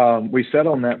sat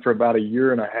on that for about a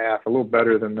year and a half, a little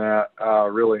better than that,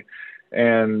 really.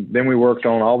 And then we worked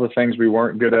on all the things we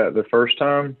weren't good at the first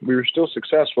time. We were still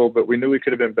successful, but we knew we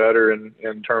could have been better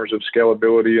in terms of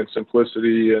scalability and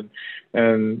simplicity,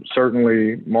 and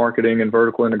certainly marketing and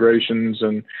vertical integrations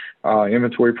and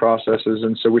inventory processes.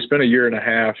 And so we spent a year and a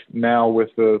half now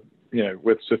with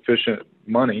with sufficient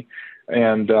money.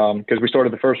 And because we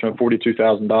started the first one at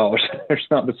 $42,000, there's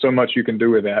not so much you can do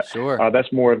with that. Sure.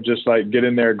 That's more of just like get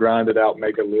in there, grind it out,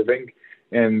 make a living.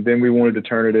 And then we wanted to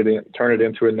turn it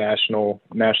into a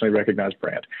nationally recognized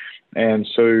brand. And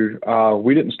so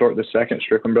we didn't start the second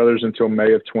Strickland Brothers until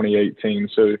May of 2018.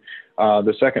 So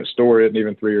the second store isn't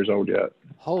even 3 years old yet.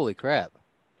 Holy crap.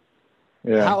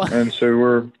 Yeah. And so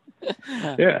we're,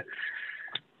 yeah.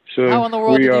 So how in the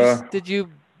world did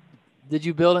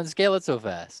you build and scale it so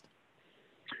fast?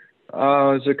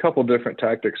 There's a couple different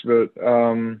tactics, but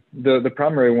the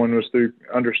primary one was through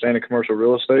understanding commercial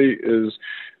real estate.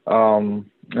 I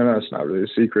know it's not really a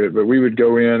secret, but we would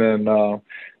go in and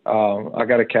I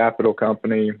got a capital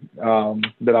company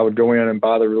that I would go in and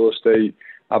buy the real estate.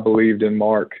 I believed in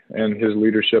Mark and his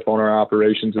leadership on our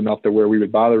operations enough to where we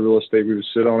would buy the real estate, we would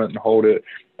sit on it and hold it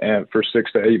for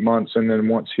 6 to 8 months. And then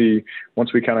once we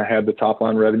kind of had the top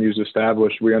line revenues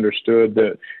established, we understood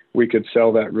that we could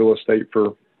sell that real estate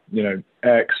for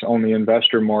X on the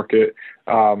investor market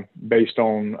based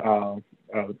on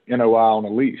NOI on a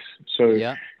lease.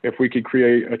 So if we could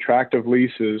create attractive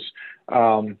leases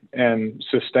and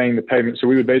sustain the payment, so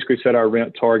we would basically set our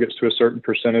rent targets to a certain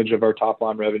percentage of our top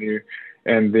line revenue,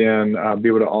 and then be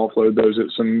able to offload those at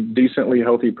some decently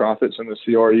healthy profits in the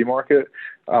CRE market.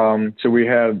 So we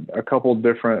had a couple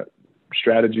different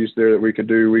strategies there that we could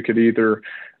do. We could either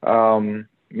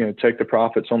take the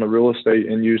profits on the real estate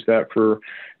and use that for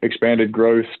expanded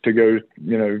growth to go,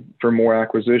 for more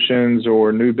acquisitions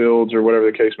or new builds or whatever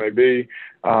the case may be.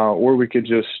 Or we could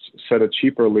just set a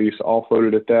cheaper lease, offload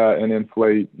it at that, and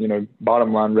inflate,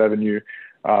 bottom line revenue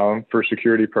for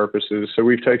security purposes. So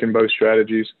we've taken both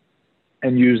strategies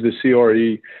and used the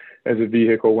CRE as a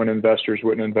vehicle when investors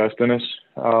wouldn't invest in us.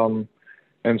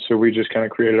 And so we just kind of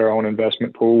created our own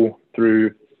investment pool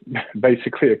through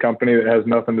basically a company that has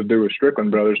nothing to do with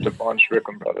Strickland Brothers to fund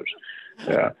Strickland Brothers.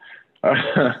 Yeah.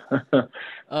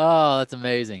 Oh, that's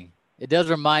amazing. It does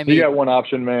remind me. You got one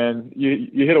option, man.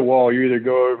 You hit a wall. You either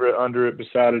go over it, under it,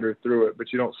 beside it, or through it,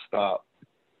 but you don't stop.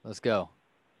 Let's go.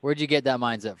 Where'd you get that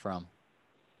mindset from?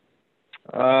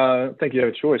 I think you have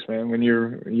a choice, man. When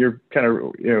you're kind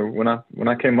of, when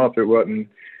I came up, it wasn't,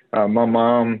 my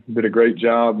mom did a great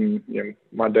job, and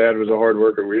my dad was a hard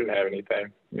worker. We didn't have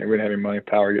anything. We didn't have any money.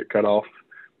 Power get cut off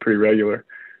pretty regular.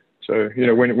 So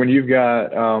when you've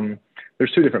got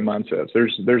there's two different mindsets.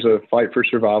 There's a fight for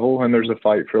survival, and there's a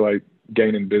fight for like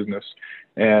gaining business.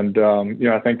 And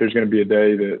I think there's going to be a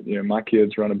day that my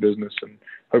kids run a business, and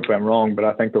hopefully I'm wrong, but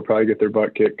I think they'll probably get their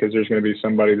butt kicked because there's going to be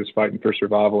somebody that's fighting for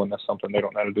survival, and that's something they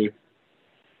don't know how to do.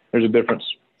 There's a difference.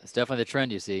 It's definitely the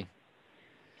trend you see.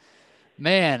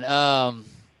 Man, I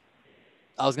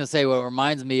was going to say what it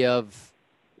reminds me of,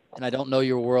 and I don't know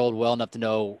your world well enough to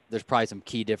know there's probably some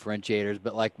key differentiators,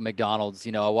 but like McDonald's,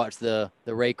 I watched the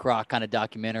Ray Kroc kind of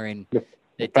documentary, and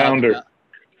they founder.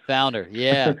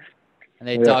 Yeah. And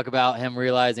they talk about him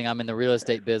realizing I'm in the real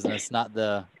estate business, not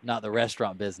the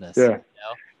restaurant business. Yeah.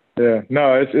 Yeah.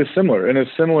 No, it's similar, and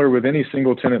it's similar with any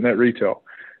single tenant net retail.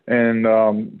 And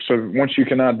so once you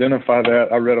can identify that,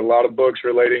 I read a lot of books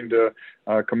relating to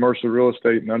commercial real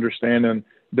estate and understanding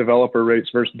developer rates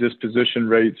versus disposition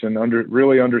rates, and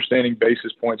really understanding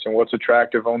basis points and what's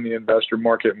attractive on the investor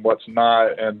market and what's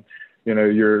not. And,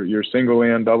 your single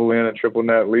in, double in, and triple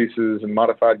net leases and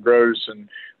modified gross, and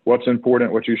what's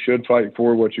important, what you should fight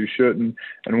for, what you shouldn't.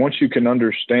 And once you can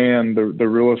understand the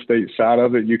real estate side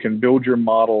of it, you can build your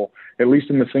model, at least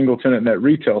in the single tenant net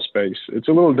retail space. It's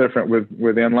a little different with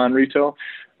inline retail.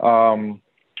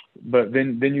 But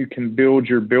then you can build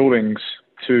your buildings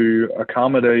to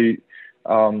accommodate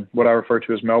what I refer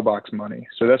to as mailbox money.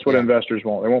 So that's what investors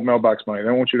want. They want mailbox money. They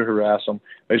don't want you to harass them.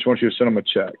 They just want you to send them a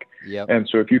check. Yep. And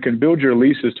so if you can build your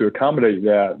leases to accommodate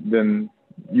that, then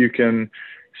you can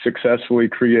successfully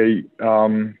create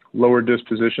lower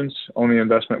dispositions on the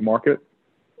investment market,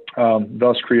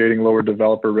 thus creating lower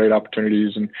developer rate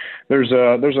opportunities. And there's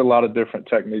a lot of different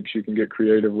techniques you can get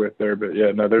creative with there. But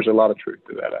there's a lot of truth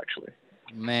to that, actually.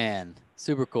 Man,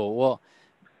 super cool. Well,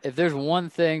 if there's one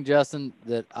thing, Justin,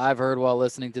 that I've heard while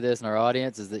listening to this in our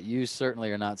audience, is that you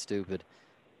certainly are not stupid.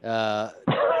 You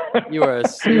are a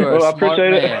smart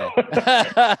man.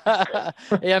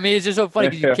 Yeah, I mean, it's just so funny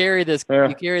because you carry this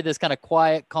kind of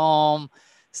quiet, calm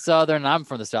Southern. I'm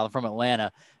from the South. I'm from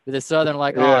Atlanta. With this Southern,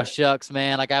 oh shucks,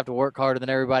 man, like I have to work harder than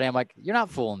everybody. I'm like, you're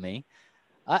not fooling me.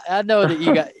 I know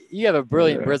that you have a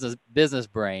brilliant Yeah. business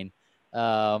brain,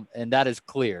 and that is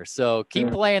clear. So keep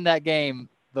playing that game,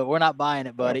 but we're not buying it,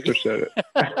 I buddy. appreciate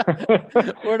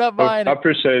it. We're not buying I it.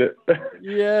 appreciate it.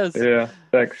 Yes. Yeah,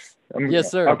 thanks.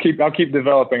 Yes, I'll sir. keep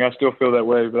developing. I still feel that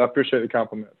way, but I appreciate the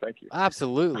compliment. Thank you.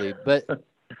 Absolutely. But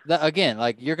again,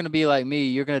 like you're going to be like me,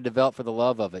 you're going to develop for the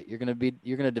love of it. You're going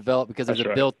to develop because That's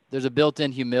right. there's a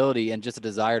built-in humility and just a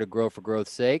desire to grow for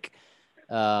growth's sake.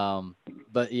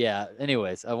 But yeah,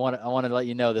 anyways, I want to let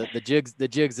you know that the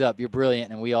jig's up. You're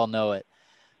brilliant and we all know it.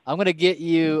 I'm going to get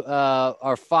you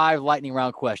our 5 lightning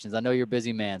round questions. I know you're a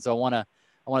busy man, so I want to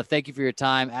thank you for your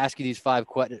time, ask you these 5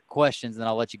 questions, and then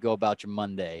I'll let you go about your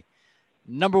Monday.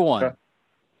 Number 1, Okay.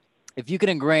 if you could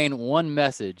ingrain one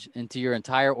message into your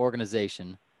entire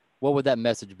organization, what would that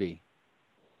message be?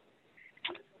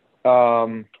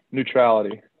 Neutrality.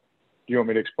 Do you want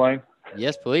me to explain?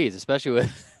 Yes, please, especially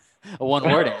with a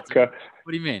one-word answer. Okay.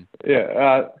 What do you mean?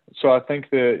 Yeah. So I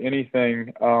think that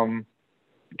anything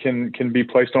can be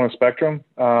placed on a spectrum.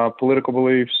 Political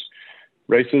beliefs,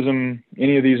 racism,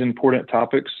 any of these important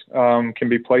topics can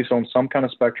be placed on some kind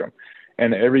of spectrum.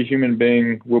 And every human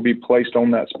being will be placed on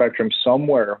that spectrum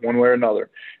somewhere, one way or another.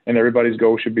 And everybody's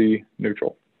goal should be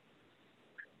neutral.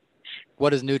 What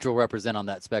does neutral represent on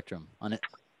that spectrum? On it?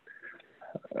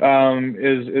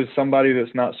 Is somebody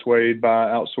that's not swayed by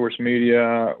outsourced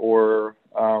media or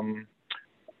I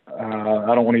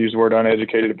don't want to use the word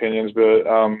uneducated opinions, but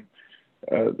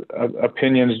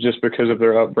opinions just because of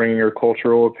their upbringing or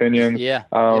cultural opinions. Yeah.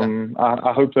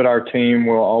 I hope that our team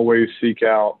will always seek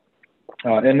out,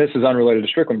 and this is unrelated to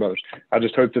Strickland Brothers. I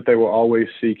just hope that they will always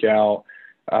seek out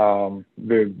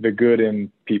the good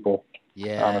in people.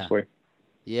 Yeah. Honestly.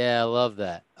 Yeah, I love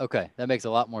that. Okay, that makes a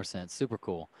lot more sense. Super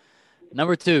cool.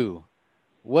 Number 2,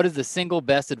 what is the single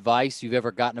best advice you've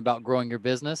ever gotten about growing your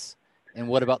business, and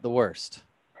what about the worst?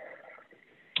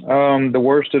 The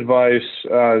worst advice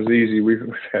is easy.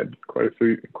 We've had quite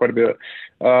a bit.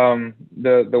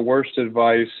 The worst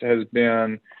advice has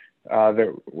been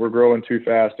that we're growing too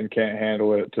fast and can't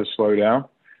handle it, to slow down.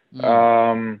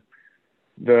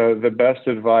 The best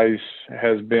advice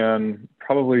has been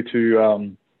probably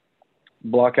to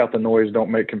block out the noise,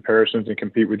 don't make comparisons, and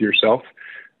compete with yourself.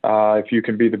 If you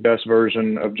can be the best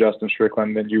version of Justin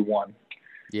Strickland, then you won.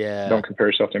 Yeah. Don't compare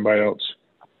yourself to anybody else.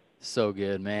 So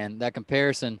good, man. That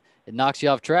comparison, it knocks you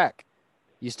off track.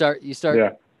 You start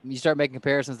making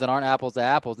comparisons that aren't apples to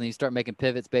apples, and you start making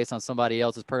pivots based on somebody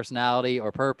else's personality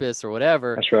or purpose or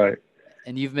whatever. That's right.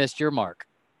 And you've missed your mark,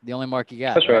 the only mark you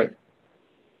got. That's right.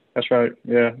 That's right.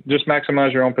 Yeah. Just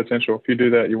maximize your own potential. If you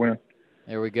do that, you win.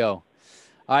 There we go.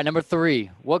 All right, number 3,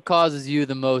 what causes you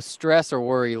the most stress or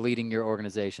worry leading your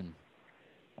organization?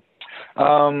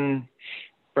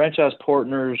 Franchise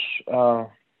partners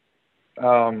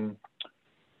following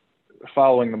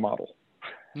the model.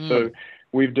 So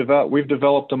we've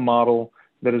developed a model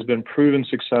that has been proven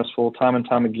successful time and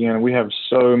time again. We have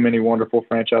so many wonderful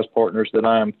franchise partners that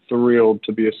I am thrilled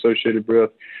to be associated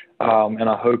with, and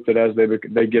I hope that as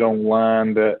they get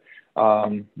online that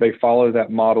they follow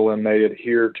that model and they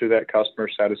adhere to that customer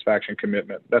satisfaction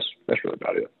commitment. That's really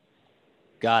about it.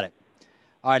 Got it.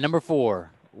 All right, number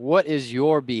 4. What is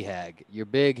your BHAG, your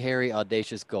big, hairy,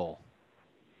 audacious goal?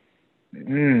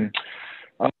 To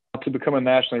become a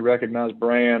nationally recognized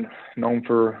brand known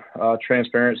for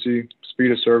transparency,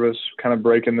 speed of service, kind of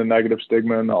breaking the negative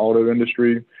stigma in the auto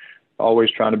industry, always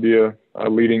trying to be a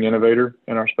leading innovator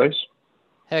in our space.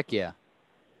 Heck yeah.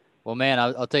 Well, man,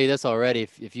 I'll tell you this already.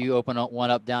 If you open one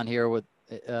up down here with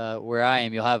where I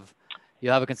am, you'll have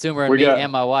a consumer and me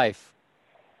and my wife.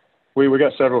 We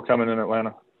got several coming in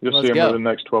Atlanta. You'll see them over the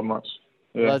next 12 months.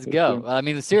 Yeah, let's go. I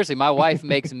mean, seriously, my wife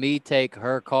makes me take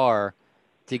her car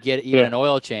to get even an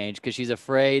oil change because she's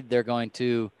afraid they're going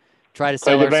to try to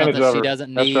sell her something she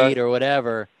doesn't need or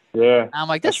whatever. Yeah. And I'm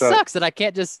like, this sucks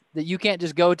that you can't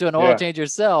just go to an oil change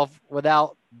yourself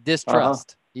without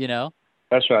distrust, you know?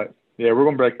 That's right. Yeah, we're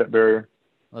going to break that barrier.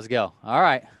 Let's go. All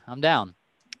right, I'm down.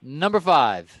 Number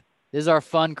 5. This is our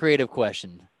fun, creative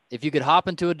question. If you could hop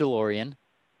into a DeLorean,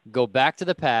 go back to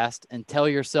the past, and tell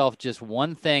yourself just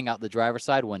one thing out the driver's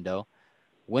side window,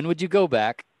 when would you go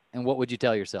back, and what would you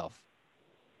tell yourself?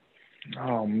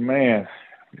 Oh, man.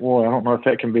 Boy, I don't know if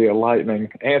that can be a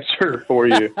lightning answer for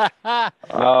you.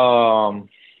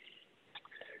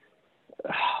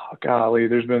 Golly,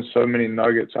 there's been so many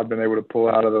nuggets I've been able to pull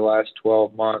out of the last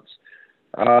 12 months.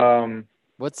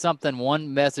 What's something,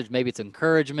 one message, maybe it's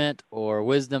encouragement or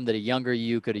wisdom that a younger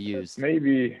you could have used?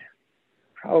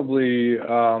 Probably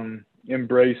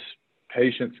embrace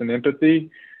patience and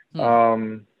empathy.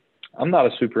 I'm not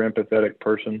a super empathetic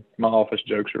person. My office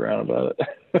jokes around about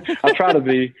it. I try to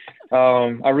be.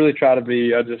 I really try to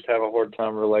be. I just have a hard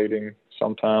time relating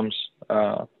sometimes,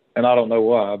 and I don't know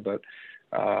why. But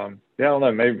yeah, I don't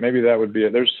know. Maybe that would be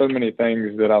it. There's so many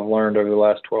things that I've learned over the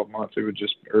last 12 months.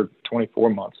 Or 24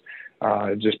 months.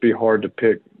 It'd just be hard to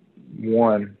pick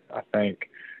one, I think.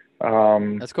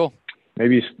 That's cool.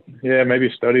 Maybe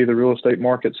study the real estate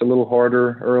markets a little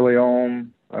harder early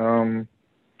on.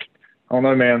 I don't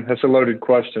know, man. That's a loaded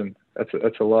question.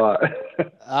 That's a lot.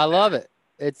 I love it.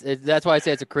 That's why I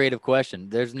say it's a creative question.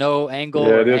 There's no angle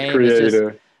Yeah, or it is aim.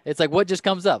 creative. It's like what just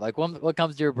comes up. Like what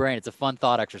comes to your brain. It's a fun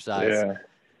thought exercise. Yeah.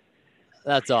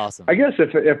 That's awesome. I guess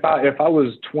if I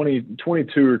was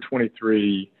 22 or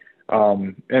 23,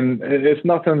 and it's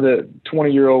nothing that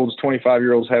 20-year-olds,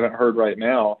 25-year-olds haven't heard right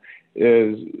now,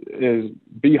 is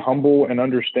be humble and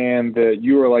understand that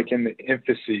you are like in the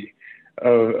infancy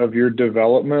of your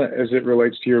development as it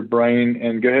relates to your brain,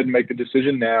 and go ahead and make the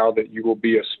decision now that you will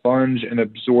be a sponge and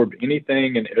absorb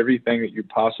anything and everything that you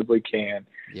possibly can.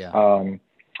 Yeah.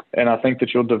 And I think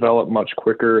that you'll develop much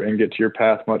quicker and get to your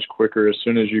path much quicker as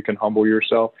soon as you can humble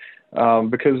yourself.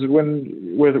 Because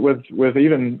with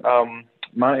even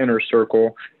my inner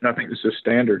circle, and I think this is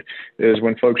standard, is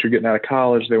when folks are getting out of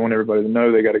college, they want everybody to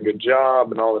know they got a good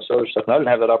job and all this other stuff. And I didn't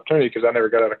have that opportunity because I never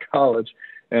got out of college.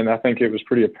 And I think it was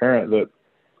pretty apparent that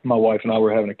my wife and I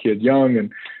were having a kid young,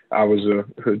 and I was a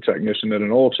hood technician at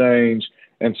an oil change.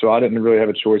 And so I didn't really have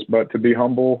a choice but to be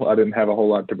humble. I didn't have a whole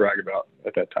lot to brag about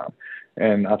at that time.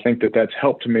 And I think that that's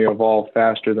helped me evolve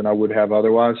faster than I would have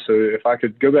otherwise. So if I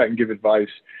could go back and give advice,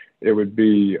 it would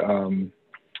be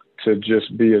to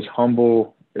just be as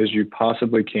humble as you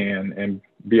possibly can and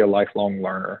be a lifelong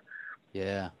learner.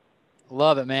 Yeah.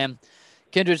 Love it, man.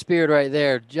 Kindred spirit right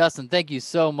there. Justin, thank you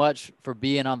so much for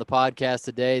being on the podcast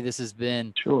today. This has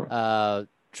been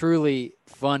truly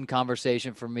fun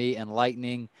conversation for me,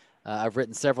 enlightening. I've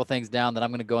written several things down that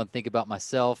I'm going to go and think about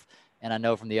myself. And I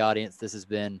know from the audience, this has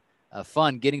been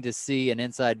fun getting to see an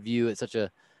inside view at such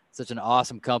an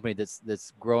awesome company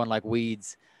that's growing like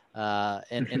weeds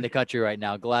in the country right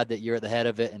now. Glad that you're at the head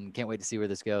of it, and can't wait to see where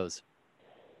this goes.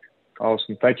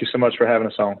 Awesome. Thank you so much for having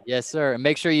us on. Yes, sir. And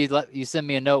make sure you send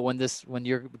me a note when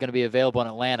you're going to be available in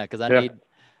Atlanta, because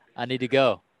I need to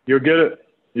go. You'll get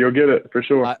it for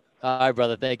sure. All right,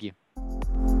 brother. Thank you.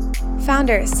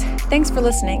 Founders, thanks for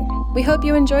listening. We hope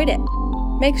you enjoyed it.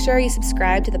 Make sure you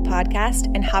subscribe to the podcast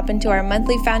and hop into our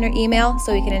monthly founder email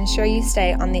so we can ensure you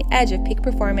stay on the edge of peak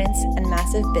performance and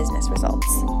massive business results.